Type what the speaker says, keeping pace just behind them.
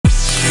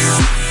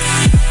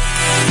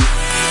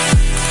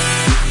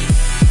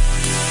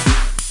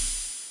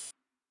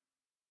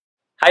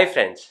Hi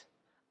friends,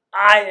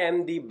 I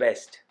am the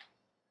best,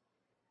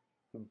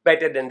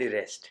 better than the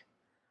rest,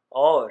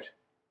 or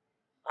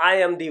I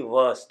am the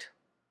worst.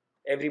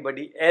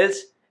 Everybody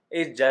else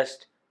is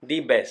just the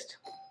best.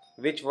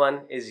 Which one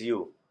is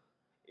you?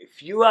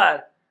 If you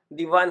are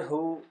the one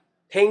who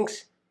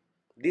thinks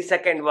the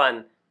second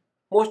one,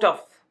 most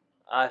of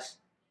us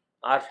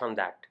are from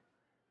that.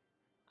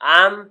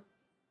 I'm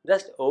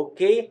just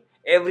okay,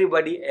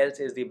 everybody else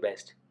is the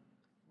best.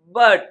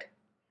 But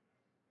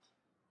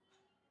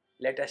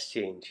let us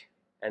change.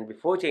 And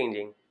before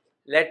changing,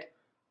 let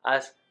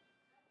us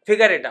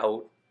figure it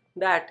out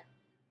that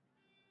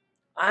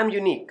I'm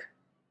unique,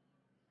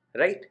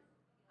 right?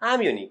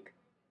 I'm unique.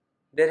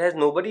 There has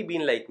nobody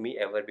been like me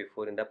ever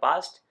before in the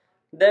past.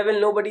 There will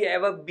nobody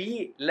ever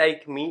be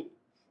like me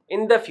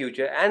in the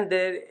future, and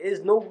there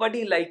is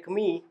nobody like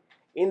me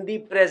in the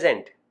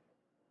present.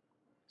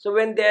 So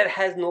when there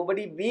has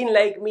nobody been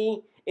like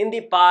me in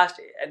the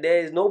past, there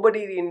is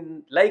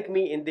nobody like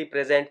me in the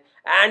present,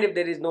 and if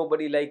there is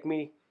nobody like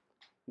me,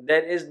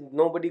 there is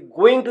nobody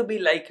going to be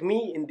like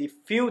me in the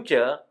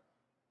future.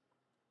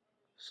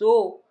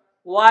 So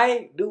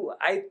why do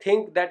I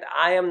think that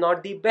I am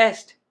not the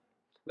best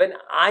when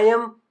I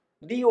am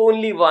the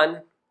only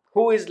one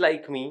who is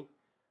like me?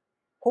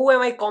 Who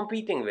am I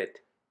competing with?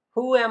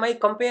 Who am I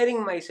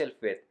comparing myself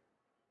with?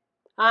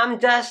 I'm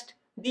just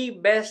the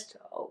best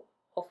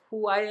of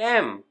who I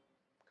am.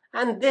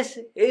 And this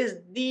is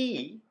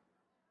the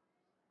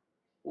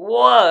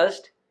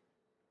worst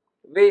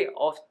way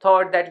of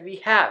thought that we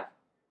have.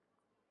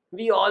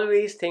 We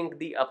always think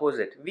the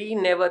opposite. We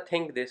never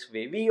think this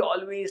way. We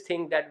always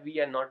think that we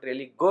are not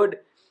really good.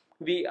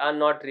 We are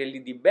not really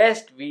the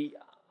best. We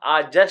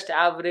are just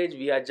average.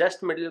 We are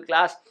just middle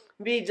class.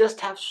 We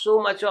just have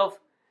so much of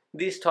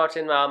these thoughts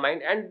in our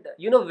mind. And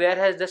where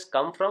has this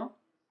come from?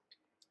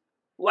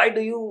 Why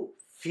do you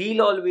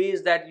feel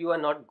always that you are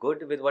not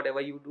good with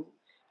whatever you do?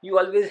 You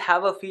always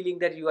have a feeling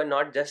that you are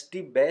not just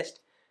the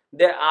best.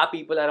 There are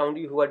people around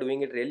you who are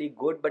doing it really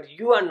good, but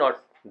you are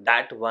not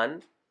that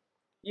one.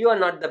 You are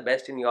not the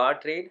best in your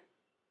trade.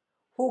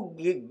 Who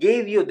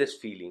gave you this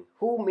feeling?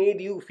 Who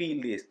made you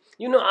feel this?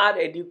 Our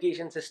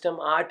education system,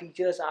 our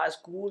teachers, our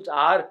schools,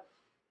 our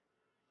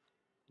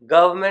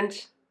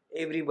governments,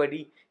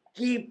 everybody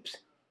keeps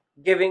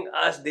giving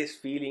us this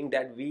feeling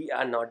that we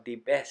are not the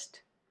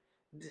best.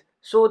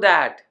 So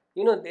that,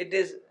 it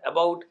is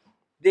about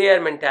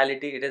their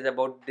mentality, it is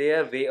about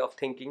their way of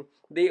thinking.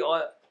 They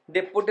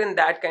put in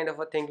that kind of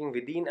a thinking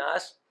within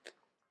us,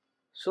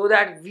 so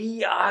that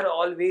we are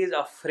always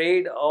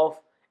afraid of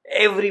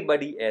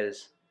everybody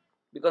else,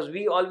 because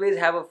we always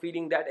have a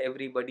feeling that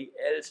everybody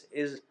else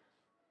is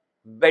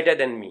better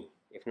than me.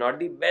 If not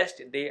the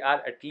best, they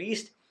are at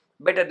least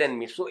better than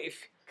me. So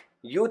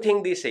you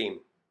think the same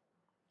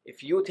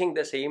if you think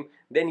the same,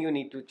 then you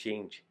need to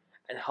change.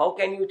 And how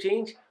can you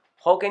change?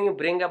 How can you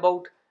bring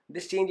about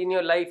this change in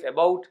your life,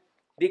 about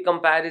the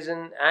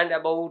comparison and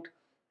about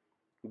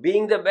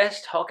being the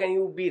best? How can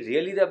you be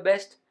really the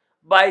best?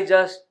 By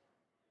just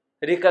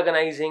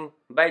recognizing,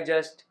 by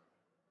just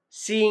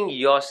seeing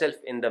yourself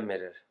in the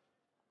mirror.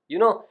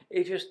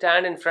 If you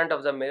stand in front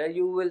of the mirror,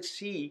 you will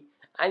see,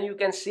 and you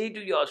can say to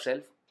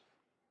yourself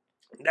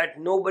that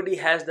nobody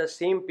has the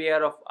same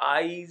pair of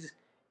eyes,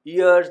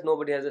 ears,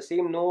 nobody has the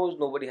same nose,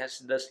 nobody has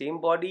the same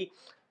body,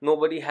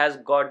 nobody has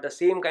got the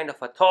same kind of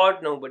a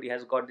thought, nobody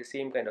has got the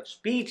same kind of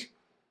speech,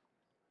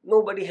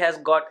 nobody has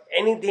got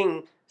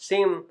anything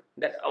same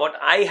that what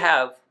I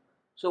have.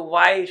 So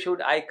why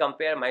should I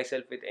compare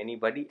myself with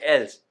anybody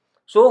else?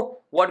 So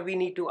what we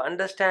need to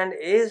understand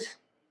is,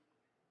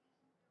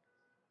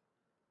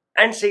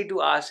 and say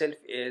to ourselves,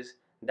 is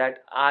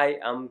that I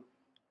am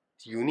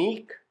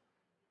unique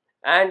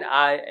and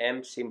I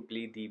am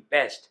simply the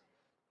best.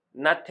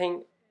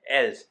 Nothing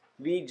else.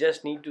 We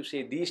just need to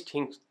say these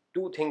things,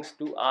 two things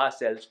to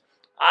ourselves.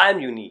 I am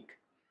unique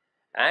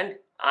and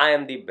I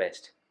am the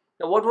best.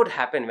 Now, what would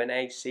happen when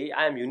I say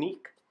I am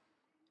unique?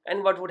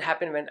 And what would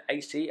happen when I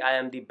say I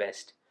am the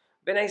best?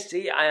 When I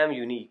say I am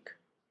unique,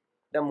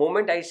 the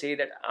moment I say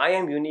that I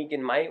am unique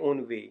in my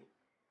own way,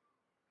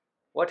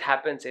 what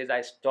happens is I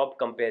stop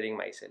comparing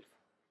myself.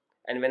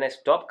 And when I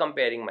stop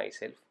comparing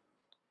myself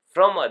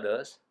from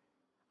others,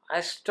 I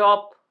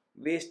stop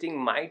wasting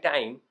my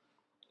time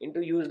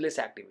into useless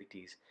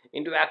activities,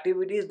 into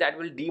activities that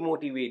will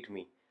demotivate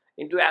me,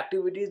 into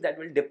activities that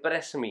will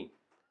depress me,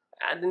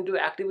 and into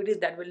activities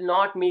that will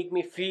not make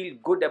me feel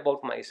good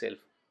about myself.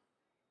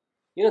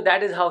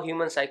 That is how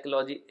human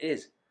psychology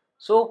is.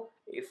 So,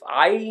 if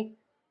I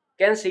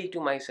can say to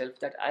myself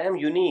that I am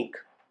unique,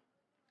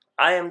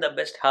 I am the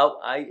best how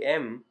I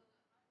am,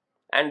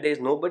 and there is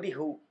nobody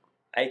who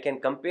I can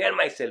compare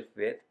myself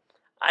with,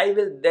 I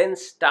will then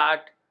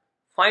start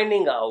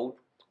finding out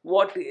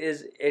what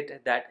is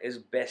it that is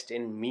best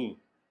in me.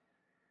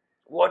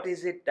 What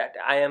is it that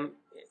I am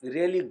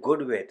really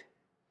good with?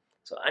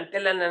 So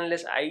until and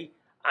unless I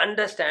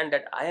understand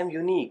that I am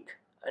unique,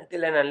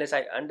 until and unless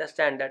I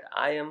understand that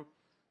I am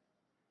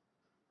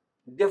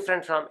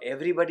different from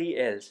everybody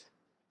else,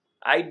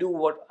 I do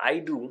what I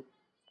do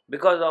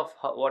because of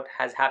what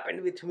has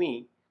happened with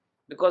me,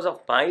 because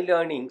of my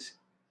learnings,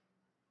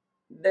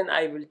 then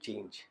I will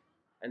change.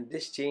 And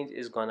this change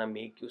is gonna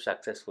make you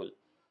successful,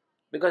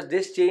 because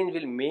this change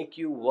will make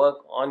you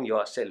work on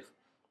yourself.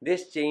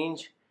 This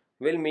change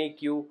will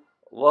make you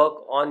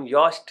work on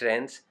your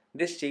strengths.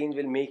 This change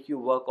will make you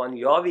work on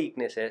your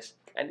weaknesses.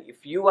 And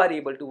if you are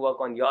able to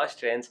work on your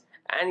strengths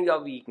and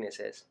your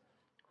weaknesses,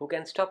 who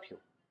can stop you?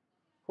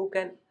 Who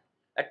can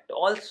at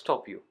all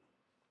stop you?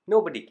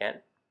 Nobody can.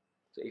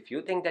 So if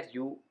you think that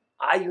you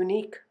are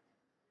unique,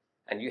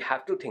 and you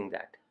have to think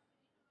that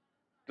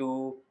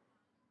to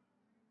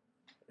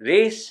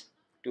race,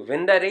 to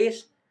win the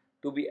race,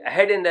 to be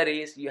ahead in the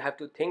race, you have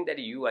to think that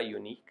you are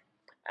unique.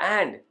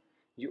 And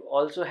you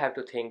also have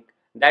to think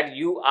that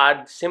you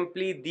are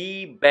simply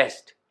the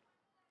best.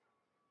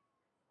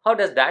 How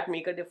does that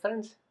make a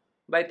difference?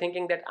 By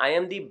thinking that I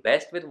am the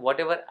best with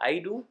whatever I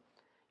do,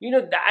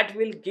 that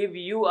will give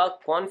you a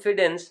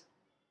confidence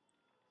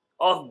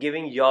of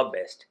giving your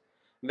best.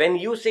 When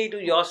you say to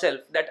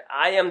yourself that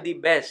I am the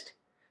best,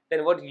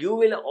 then what you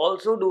will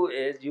also do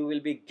is you will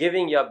be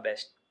giving your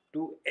best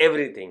to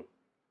everything.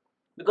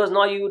 Because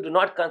now you do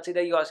not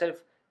consider yourself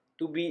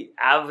to be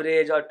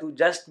average, or to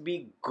just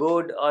be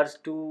good, or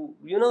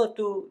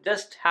to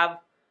just have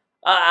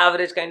a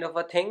average kind of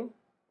a thing.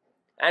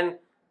 And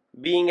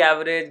being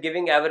average,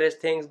 giving average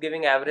things,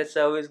 giving average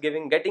service,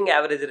 getting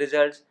average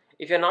results,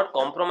 if you're not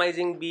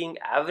compromising being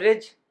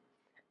average,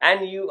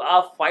 and you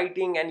are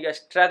fighting and you're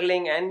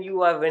struggling and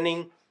you are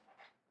winning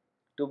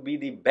to be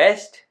the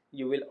best,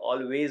 you will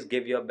always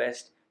give your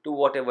best to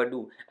whatever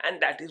do.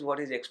 And that is what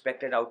is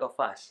expected out of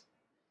us.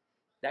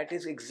 That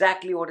is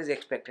exactly what is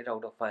expected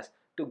out of us,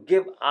 to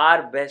give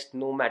our best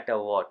no matter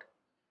what.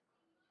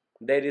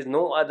 There is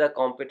no other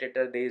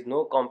competitor, there is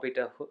no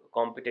competitor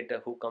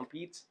who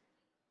competes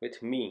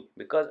with me,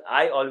 because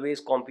I always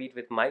compete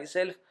with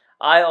myself.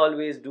 I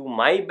always do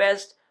my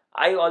best.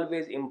 I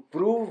always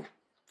improve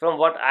from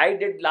what I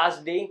did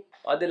last day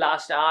or the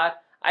last hour.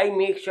 I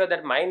make sure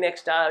that my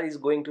next hour is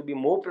going to be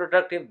more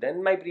productive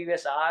than my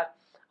previous hour.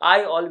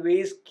 I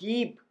always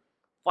keep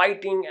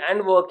fighting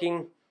and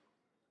working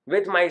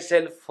with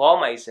myself for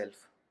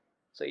myself.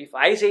 So if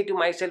I say to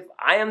myself,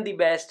 I am the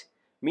best,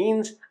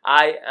 means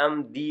I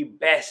am the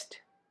best.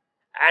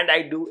 And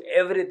I do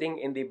everything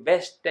in the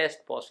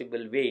bestest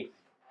possible way.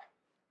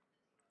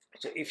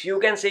 So if you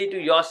can say to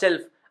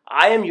yourself,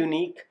 I am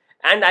unique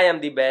and I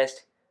am the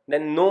best,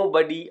 then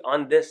nobody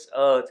on this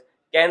earth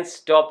can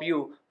stop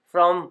you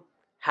from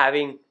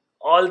having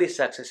all the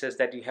successes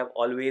that you have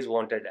always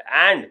wanted.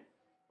 And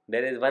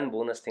there is one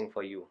bonus thing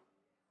for you.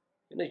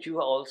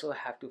 You also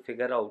have to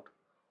figure out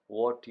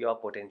what your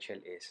potential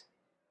is.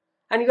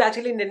 And you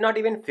actually did not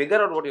even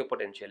figure out what your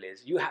potential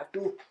is. You have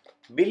to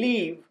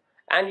believe,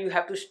 and you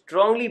have to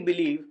strongly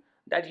believe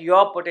that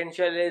your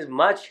potential is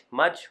much,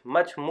 much,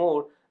 much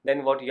more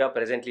than what you are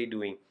presently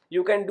doing.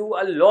 You can do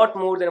a lot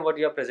more than what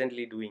you are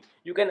presently doing.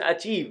 You can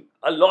achieve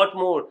a lot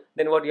more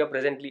than what you are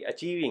presently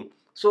achieving.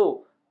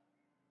 So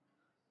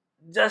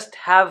just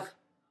have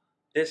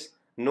this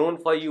known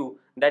for you,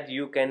 that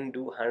you can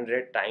do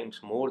 100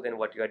 times more than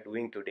what you are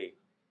doing today.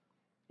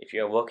 If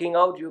you are working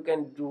out, you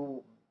can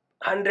do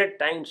 100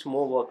 times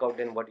more workout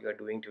than what you are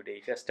doing today.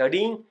 If you are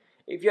studying,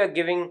 if you are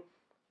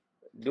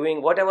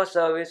doing whatever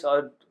service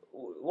or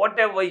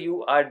whatever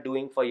you are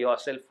doing for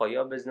yourself, for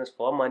your business,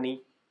 for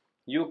money,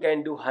 you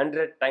can do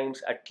 100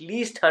 times, at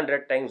least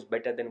 100 times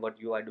better than what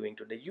you are doing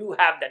today. You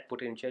have that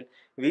potential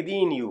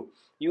within you.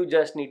 You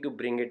just need to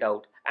bring it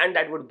out, and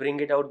that would bring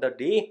it out the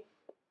day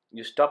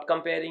you stop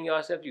comparing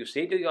yourself. You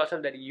say to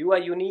yourself that you are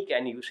unique,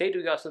 and you say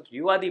to yourself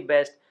you are the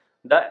best.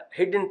 The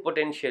hidden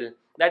potential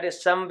that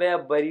is somewhere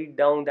buried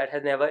down, that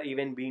has never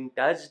even been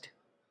touched,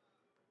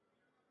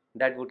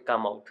 that would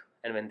come out.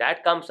 And when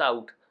that comes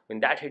out, when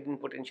that hidden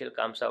potential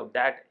comes out,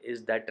 that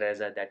is the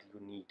treasure that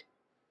you need.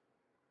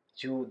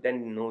 You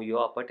then know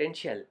your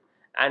potential.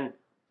 And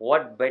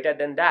what better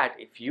than that?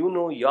 If you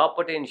know your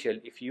potential,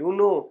 if you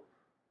know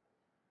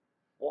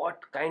what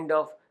kind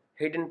of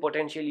hidden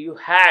potential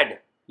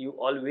you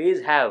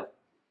always have.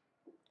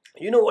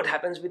 What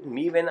happens with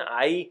me when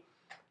I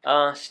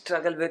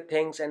struggle with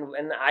things, and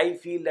when I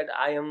feel that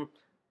I am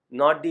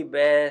not the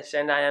best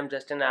and I am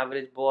just an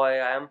average boy.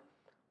 I am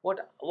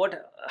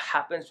what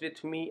happens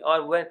with me,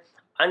 or when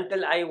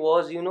until I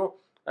was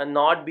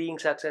not being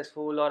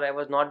successful, or I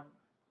was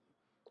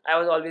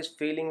always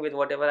failing with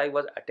whatever I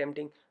was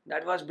attempting.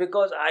 That was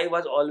because I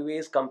was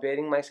always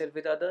comparing myself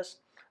with others.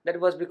 That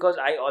was because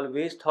I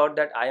always thought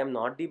that I am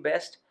not the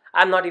best.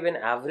 I'm not even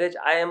average.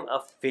 I am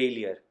a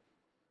failure.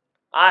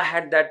 I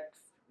had that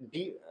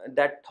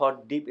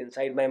thought deep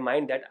inside my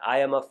mind, that I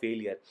am a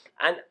failure.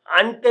 And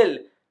until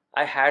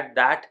I had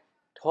that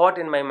thought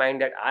in my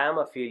mind that I am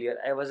a failure,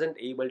 I wasn't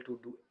able to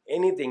do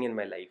anything in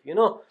my life.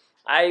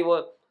 I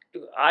was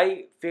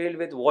I failed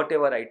with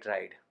whatever I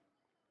tried,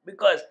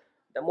 because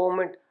the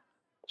moment.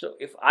 So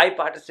if I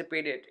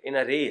participated in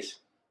a race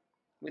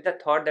with the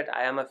thought that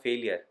I am a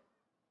failure,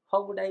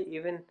 how would I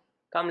even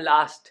come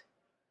last?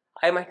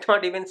 I might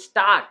not even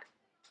start.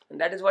 And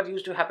that is what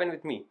used to happen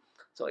with me.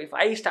 So if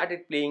I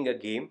started playing a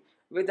game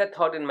with a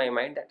thought in my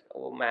mind that,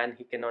 oh man,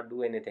 he cannot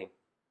do anything,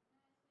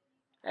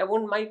 I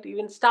won't might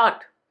even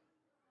start.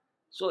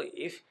 So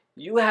if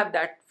you have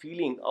that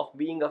feeling of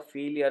being a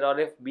failure or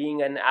if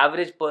being an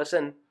average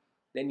person,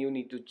 then you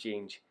need to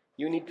change.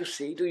 You need to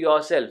say to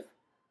yourself,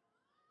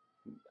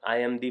 I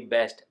am the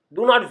best.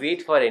 Do not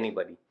wait for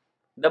anybody.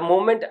 The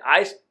moment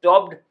I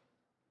stopped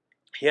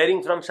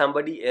hearing from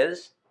somebody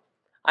else,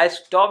 I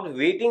stopped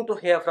waiting to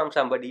hear from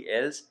somebody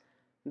else,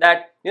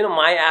 that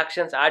my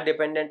actions are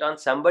dependent on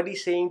somebody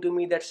saying to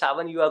me that,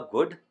 Savan, you are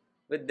good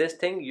with this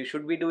thing, you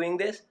should be doing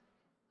this.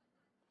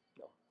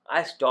 No,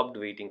 I stopped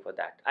waiting for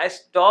that. I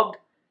stopped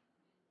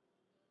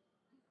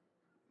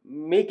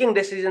making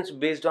decisions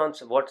based on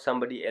what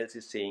somebody else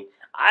is saying.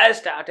 I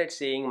started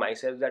saying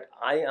myself that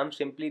I am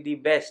simply the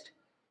best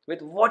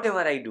with whatever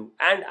I do,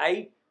 and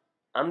I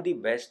am the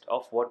best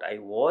of what I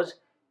was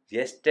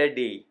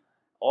yesterday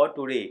or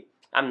today.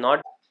 I'm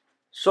not.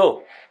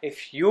 So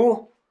if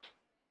you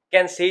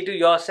can say to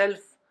yourself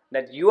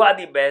that you are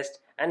the best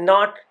and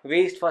not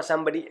waste for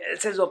somebody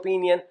else's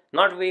opinion,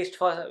 not wait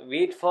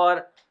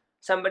for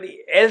somebody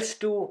else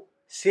to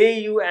say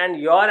you, and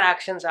your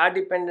actions are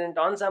dependent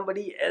on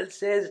somebody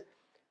else's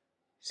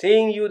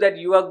saying you that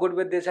you are good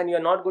with this and you are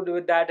not good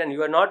with that, and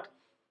you are not,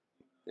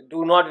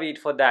 do not wait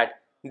for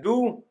that.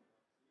 Do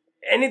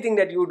anything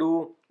that you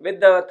do with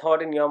the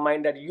thought in your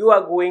mind that you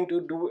are going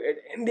to do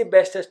it in the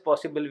bestest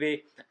possible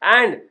way,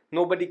 and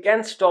nobody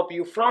can stop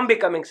you from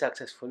becoming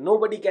successful.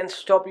 Nobody can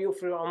stop you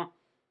from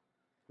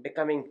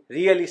becoming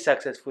really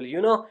successful.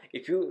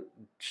 If you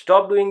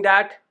stop doing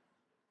that,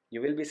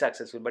 you will be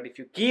successful. But if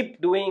you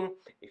keep doing,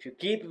 if you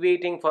keep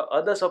waiting for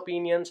others'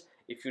 opinions,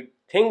 if you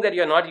think that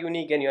you're not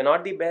unique and you're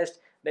not the best,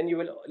 then you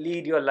will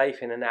lead your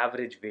life in an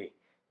average way.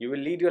 You will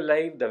lead your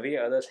life the way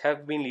others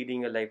have been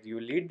leading your life. You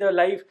will lead the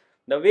life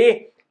the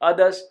way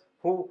others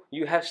who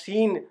you have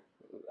seen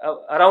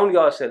around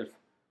yourself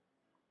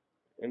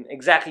in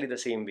exactly the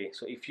same way.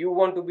 So if you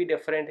want to be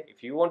different,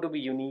 if you want to be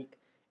unique,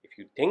 if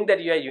you think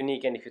that you are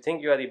unique and if you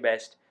think you are the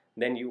best,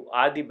 then you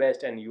are the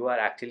best and you are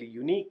actually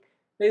unique.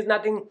 There is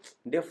nothing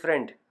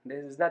different.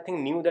 There is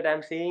nothing new that I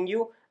am saying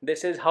you.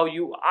 This is how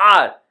you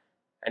are.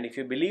 And if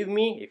you believe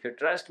me, if you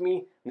trust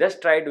me,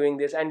 just try doing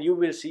this and you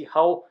will see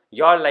how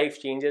your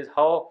life changes,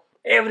 how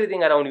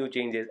everything around you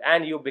changes,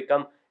 and you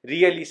become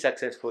really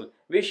successful.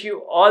 Wish you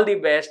all the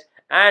best,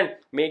 and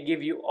may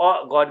give you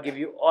all, God give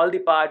you all the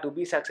power to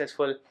be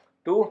successful,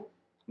 to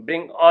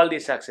bring all the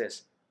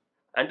success.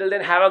 Until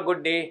then, have a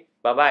good day.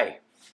 Bye bye.